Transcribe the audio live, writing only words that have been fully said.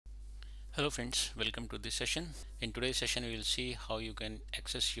Hello friends, welcome to this session. In today's session we will see how you can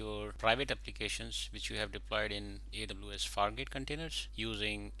access your private applications which you have deployed in AWS Fargate containers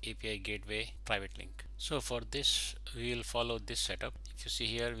using API Gateway PrivateLink. So for this we will follow this setup. If you see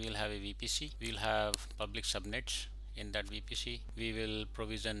here, we will have a VPC, we will have public subnets in that VPC, we will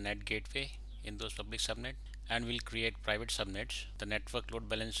provision net gateway in those public subnet, and we'll create private subnets, the network load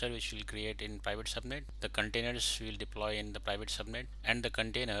balancer which we'll create in private subnet, the containers we'll deploy in the private subnet, and the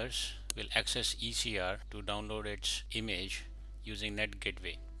containers will access ECR to download its image using net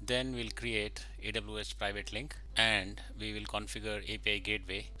gateway. Then we'll create AWS PrivateLink and we will configure API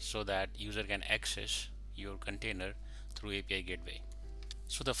gateway so that user can access your container through API gateway.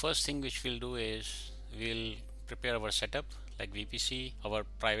 So the first thing which we'll do is we'll prepare our setup like VPC, our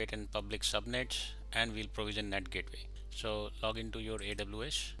private and public subnets, and we'll provision net gateway. So log into your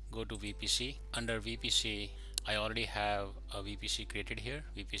AWS, go to VPC. Under VPC, I already have a VPC created here,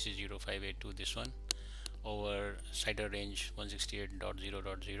 VPC 0582, this one, over CIDR range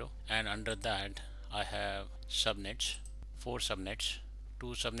 168.0.0, and under that I have subnets, 4 subnets. 2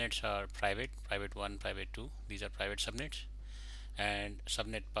 subnets are private, private 1, private 2, these are private subnets, and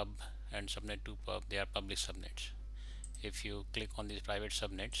subnet pub and subnet 2 pub, they are public subnets. If you click on these private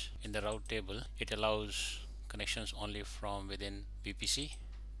subnets in the route table, it allows connections only from within VPC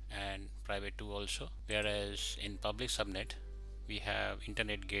and private 2 also, whereas in public subnet we have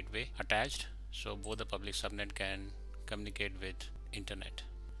internet gateway attached, so both the public subnet can communicate with internet.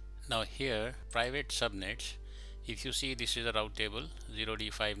 Now here private subnets, if you see, this is a route table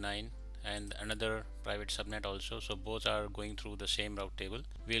 0D59 and another private subnet also, so both are going through the same route table.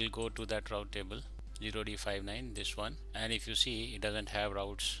 We'll go to that route table 0D59, this one, and if you see, it doesn't have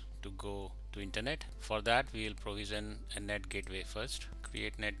routes to go to internet. For that we will provision a net gateway first.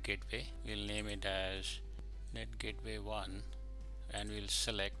 Create net gateway, we'll name it as net gateway 1 and we'll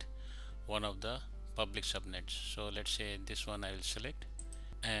select one of the public subnets. So let's say this one I will select,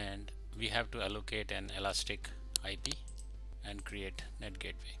 and we have to allocate an elastic IP and create net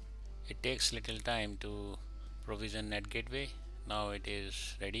gateway. It takes little time to provision net gateway. Now it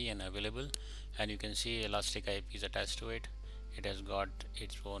is ready and available, and you can see elastic IP is attached to it. It has got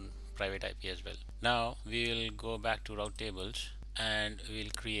its own private IP as well. Now we will go back to route tables and we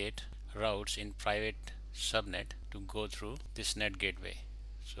will create routes in private subnet to go through this net gateway.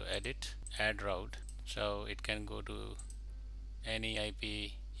 So edit, add route, so it can go to any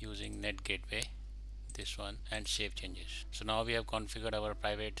IP using net gateway, this one, and save changes. So now we have configured our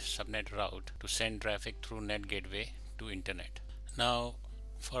private subnet route to send traffic through net gateway to internet. Now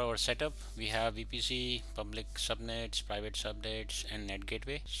for our setup, we have VPC, public subnets, private subnets, and net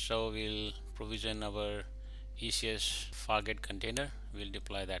gateway. So we'll provision our ECS Fargate container, we'll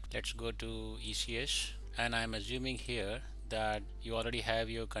deploy that. Let's go to ECS, and I'm assuming here that you already have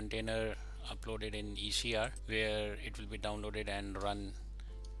your container uploaded in ECR, where it will be downloaded and run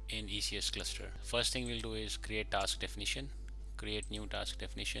in ECS cluster. First thing we'll do is create task definition, create new task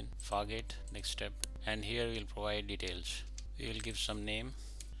definition, Fargate, next step, and here we'll provide details. We will give some name,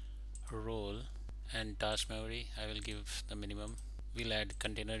 role, and task memory. I will give the minimum. We'll add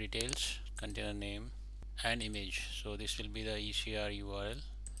container details, container name, and image. So this will be the ECR URL.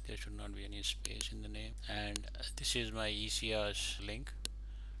 There should not be any space in the name, and this is my ECR's link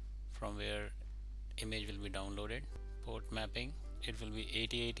from where image will be downloaded. Port mapping, it will be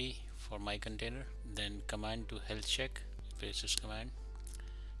 8080 for my container. Then command to health check, paste this command,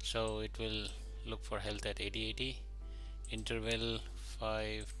 so it will look for health at 8080. Interval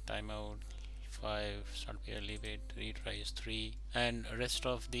 5, timeout 5, start pair, leave it, retries 3, and rest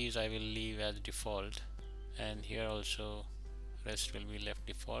of these I will leave as default, and here also rest will be left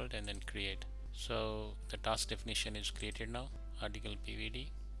default, and then create. So the task definition is created now, article PVD,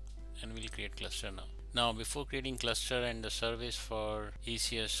 and we'll create cluster now. Now before creating cluster and the service for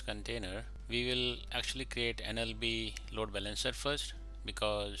ECS container, we will actually create NLB load balancer first,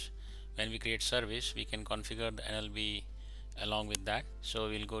 because when we create service we can configure the NLB along with that. So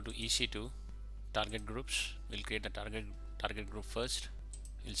we'll go to EC2 target groups, we'll create the target group first.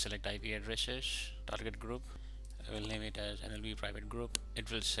 We'll select IP addresses, target group, I will name it as NLB private group.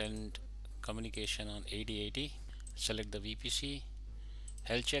 It will send communication on 8080. Select the VPC.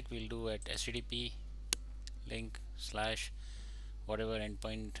 Health check we'll do at HTTP link slash whatever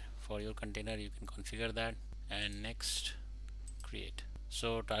endpoint for your container, you can configure that, and next, create.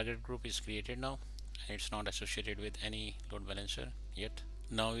 So target group is created now, and it's not associated with any load balancer yet.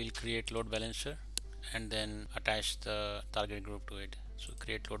 Now we'll create load balancer and then attach the target group to it. So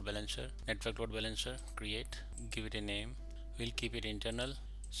create load balancer, network load balancer, create, give it a name, we'll keep it internal,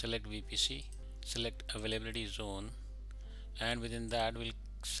 select VPC, select availability zone, and within that we'll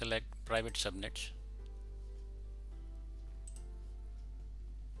select private subnets.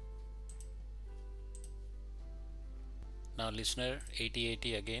 Now listener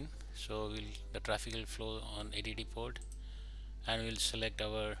 8080 again, so the traffic will flow on 8080 port, and we'll select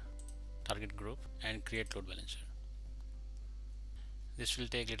our target group and create load balancer. This will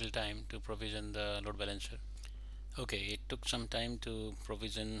take little time to provision the load balancer. Okay, it took some time to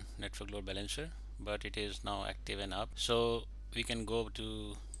provision network load balancer, but it is now active and up. So we can go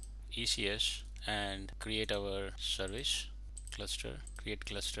to ECS and create our service cluster, create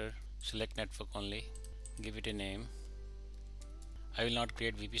cluster, select network only, give it a name. I will not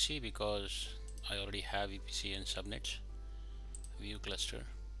create VPC because I already have VPC and subnets. View cluster,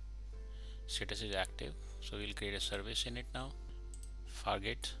 status is active, so we'll create a service in it now.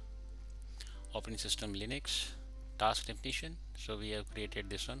 Fargate, operating system Linux, task definition, so we have created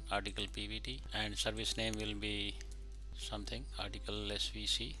this one, article PVT, and service name will be something, article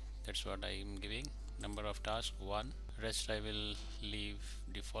SVC, that's what I am giving. Number of tasks 1, rest I will leave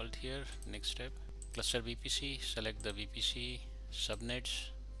default here. Next step, cluster VPC, select the VPC subnets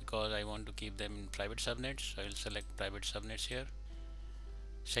because I want to keep them in private subnets, so I will select private subnets here.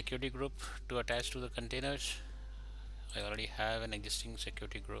 Security group to attach to the containers, I already have an existing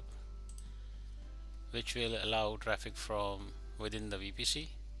security group which will allow traffic from within the VPC.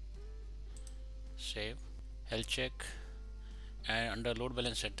 Save, health check, and under load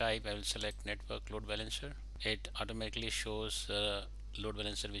balancer type I will select network load balancer. It automatically shows the load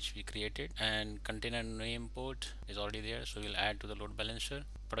balancer which we created, and container name port is already there, so we'll add to the load balancer.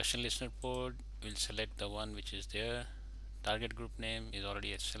 Production listener port, we'll select the one which is there. Target group name is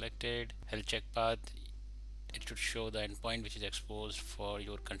already selected. Health check path, it should show the endpoint which is exposed for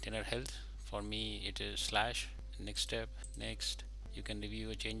your container health. For me it is slash. Next step, next, you can review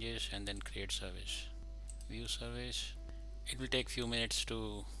your changes and then create service. View service, it will take few minutes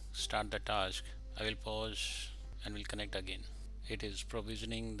to start the task. I will pause and will connect again. It is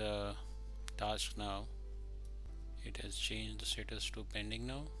provisioning the task now. It has changed the status to pending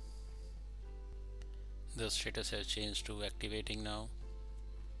now. The status has changed to activating now.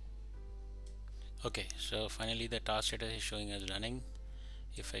 Okay, so finally the task status is showing as running.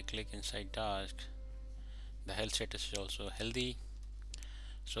 If I click inside task, the health status is also healthy.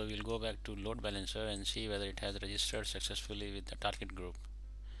 So we'll go back to load balancer and see whether it has registered successfully with the target group.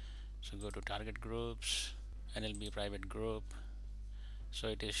 So go to target groups, NLB private group. So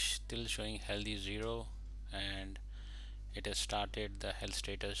it is still showing healthy 0, and it has started the health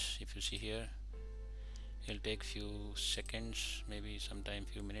status. If you see here, it'll take few seconds, maybe sometime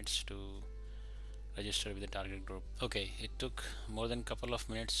few minutes to register with the target group. Okay, it took more than couple of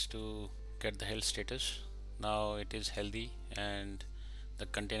minutes to get the health status. Now it is healthy and the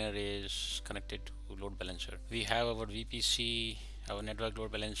container is connected to load balancer. We have our VPC, our network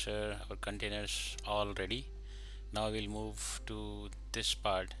load balancer, our containers all ready. Now we'll move to this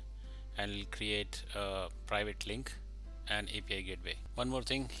part and we'll create a private link and API gateway. One more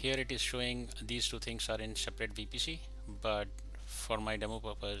thing, here it is showing these two things are in separate VPC, but for my demo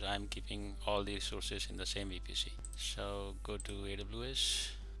purpose I'm keeping all the resources in the same VPC. So go to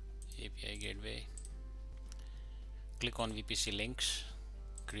AWS API gateway, click on VPC links,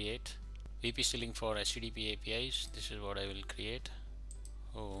 create VPC link for HTTP APIs. This is what I will create.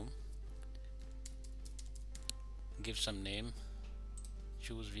 Home, give some name,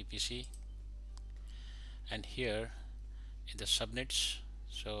 choose VPC, and here in the subnets,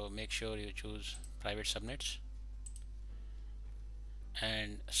 so make sure you choose private subnets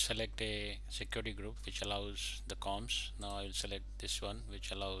and select a security group which allows the comms. Now I will select this one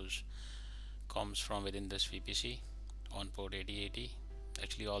which allows comms from within this VPC on port 8080,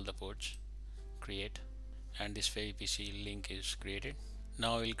 actually all the ports. Create, and this VPC link is created.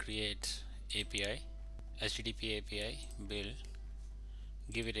 Now we'll create API, HTTP API build,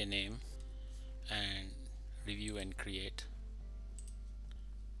 give it a name and review and create.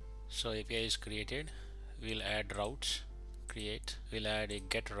 So API is created. We'll add routes, create, we'll add a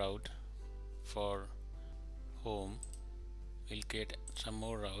get route for home. We'll create some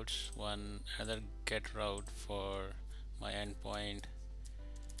more routes, another get route for my endpoint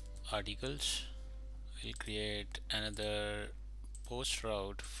articles. We'll create another post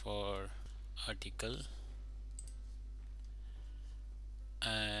route for article,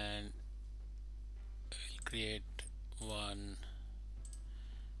 and we'll create one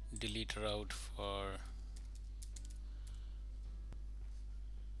delete route for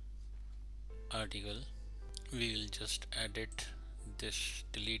article. We will just edit this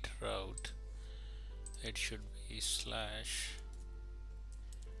delete route. It should be slash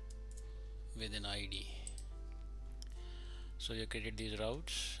with an ID. So you created these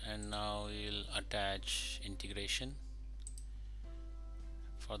routes, and now we'll attach integration.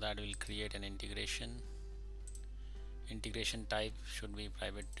 For that we'll create an integration. Integration type should be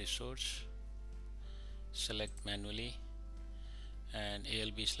private resource. Select manually and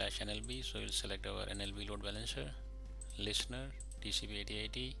ALB/NLB. So we'll select our NLB load balancer, listener, TCP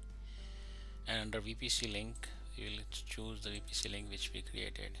 8080, and under VPC link we will choose the VPC link which we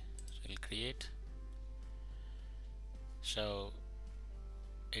created. So we'll create. So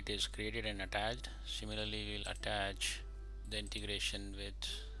it is created and attached. Similarly, we'll attach the integration with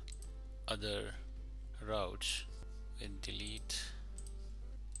other routes with delete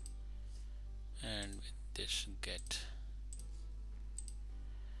and with this get.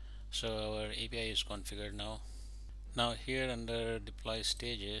 So our API is configured now. Now here under deploy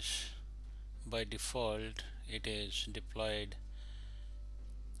stages, by default it is deployed,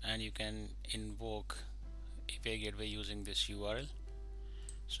 and you can invoke API gateway using this URL.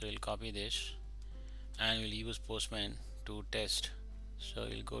 So we'll copy this and we'll use Postman to test. So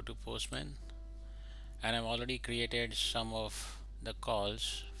we'll go to Postman, and I've already created some of the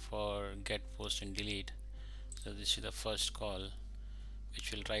calls for get, post and delete. So this is the first call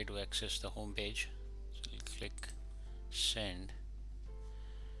which will try to access the home page. So we'll click send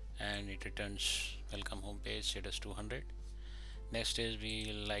and it returns welcome home page status 200. Next is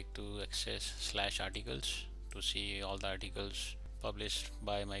we like to access /articles to see all the articles published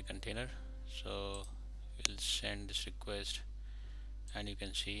by my container. So we'll send this request and you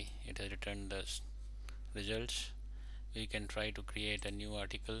can see it has returned the results. We can try to create a new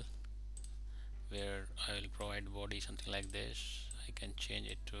article where I will provide body something like this. I can change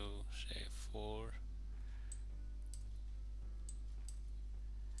it to say 4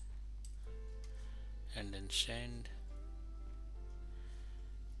 and then send,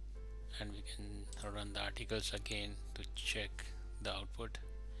 and we can run the articles again to check the output,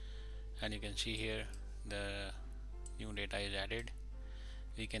 and you can see here the new data is added.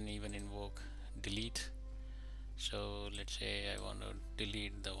 We can even invoke delete. So let's say I want to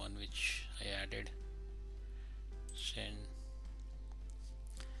delete the one which I added. Send,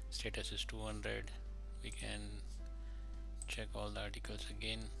 status is 200. We can check all the articles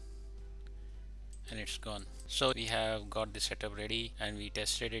again and it's gone. So we have got the setup ready and we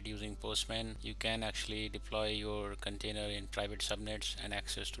tested it using Postman. You can actually deploy your container in private subnets and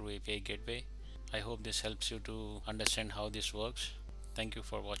access through API gateway. I hope this helps you to understand how this works. Thank you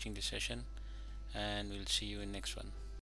for watching this session, and we'll see you in next one.